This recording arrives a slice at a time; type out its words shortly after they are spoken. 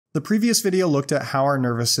The previous video looked at how our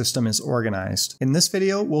nervous system is organized. In this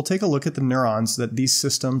video, we'll take a look at the neurons that these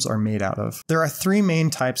systems are made out of. There are three main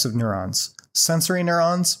types of neurons: sensory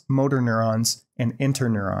neurons, motor neurons, and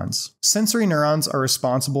interneurons. Sensory neurons are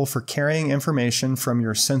responsible for carrying information from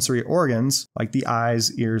your sensory organs, like the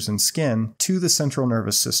eyes, ears, and skin, to the central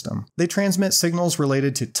nervous system. They transmit signals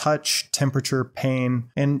related to touch, temperature, pain,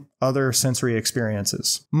 and other sensory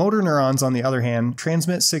experiences. Motor neurons, on the other hand,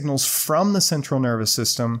 transmit signals from the central nervous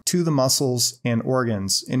system to the muscles and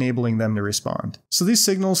organs, enabling them to respond. So these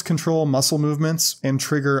signals control muscle movements and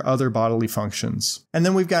trigger other bodily functions. And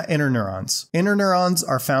then we've got interneurons. Interneurons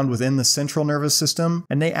are found within the central nervous system,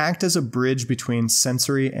 and they act as a bridge between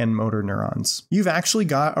sensory and motor neurons. You've actually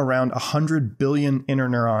got around 100 billion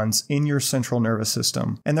interneurons in your central nervous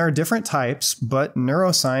system. And there are different types, but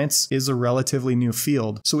neuroscience is a relatively new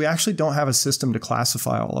field, so we actually don't have a system to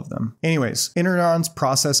classify all of them. Anyways, interneurons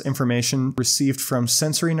process information received from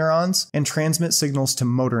sensory neurons and transmit signals to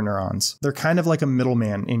motor neurons. They're kind of like a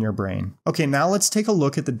middleman in your brain. Okay, now let's take a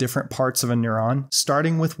look at the different parts of a neuron,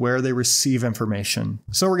 starting with where they receive information.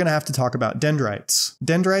 So we're going to have to talk about dendrites.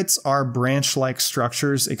 Dendrites are branch-like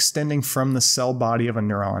structures extending from the cell body of a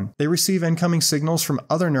neuron. They receive incoming signals from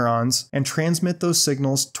other neurons and transmit those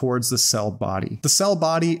signals towards the cell body. The cell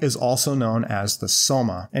body is also known as the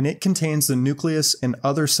soma, and it contains the nucleus and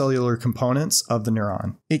other cellular components of the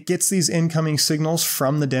neuron. It gets these incoming signals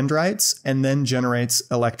from the dendrites and then generates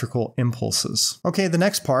electrical impulses. Okay, the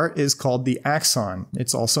next part is called the axon.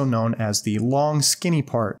 It's also known as the long, skinny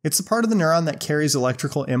part. It's the part of the neuron that carries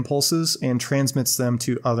electrical impulses and transmits them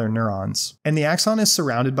to other neurons. And the axon is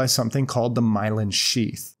surrounded by something called the myelin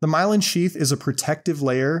sheath. The myelin sheath is a protective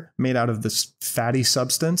layer made out of this fatty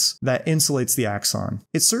substance that insulates the axon.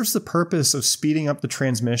 It serves the purpose of speeding up the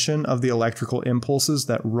transmission of the electrical impulses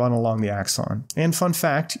that run along the axon. And fun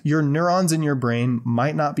fact, your neurons in your brain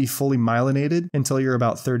might not be fully myelinated until you're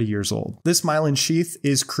about 30 years old. This myelin sheath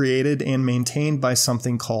is created and maintained by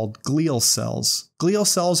something called glial cells. Glial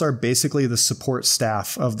cells are basically the support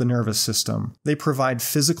staff of the nervous system. They provide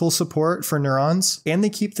physical support for neurons, and they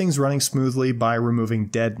keep things running smoothly by removing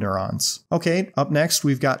dead neurons. Okay, up next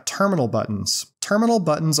we've got terminal buttons. Terminal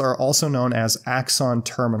buttons are also known as axon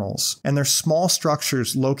terminals, and they're small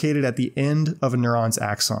structures located at the end of a neuron's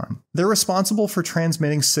axon. They're responsible for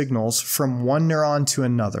transmitting signals from one neuron to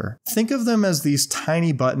another. Think of them as these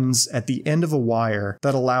tiny buttons at the end of a wire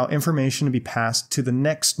that allow information to be passed to the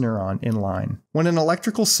next neuron in line. When an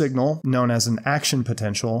electrical signal, known as an action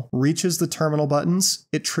potential, reaches the terminal buttons,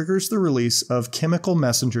 it triggers the release of chemical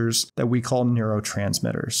messengers that we call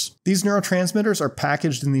neurotransmitters. These neurotransmitters are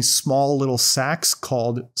packaged in these small little sacs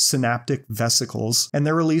called synaptic vesicles, and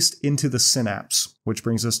they're released into the synapse, which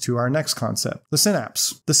brings us to our next concept, the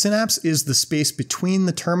synapse. The synapse is the space between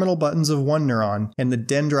the terminal buttons of one neuron and the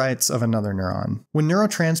dendrites of another neuron. When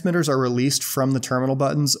neurotransmitters are released from the terminal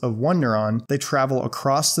buttons of one neuron, they travel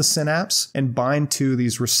across the synapse and bind to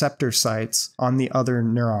these receptor sites on the other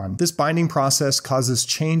neuron. This binding process causes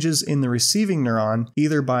changes in the receiving neuron,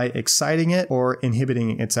 either by exciting it or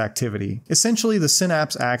inhibiting its activity. Essentially, the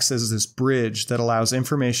synapse acts as this bridge that allows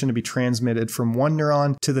information to be transmitted from one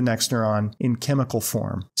neuron to the next neuron in chemical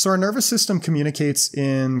form. So our nervous system communicates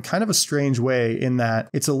in kind of a strange way in that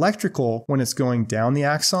it's electrical when it's going down the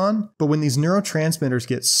axon, but when these neurotransmitters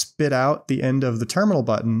get spit out the end of the terminal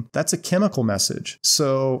button, that's a chemical message.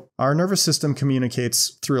 So our nervous system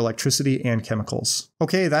communicates through electricity and chemicals.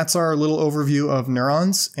 Okay, that's our little overview of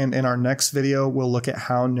neurons, and in our next video, we'll look at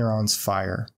how neurons fire.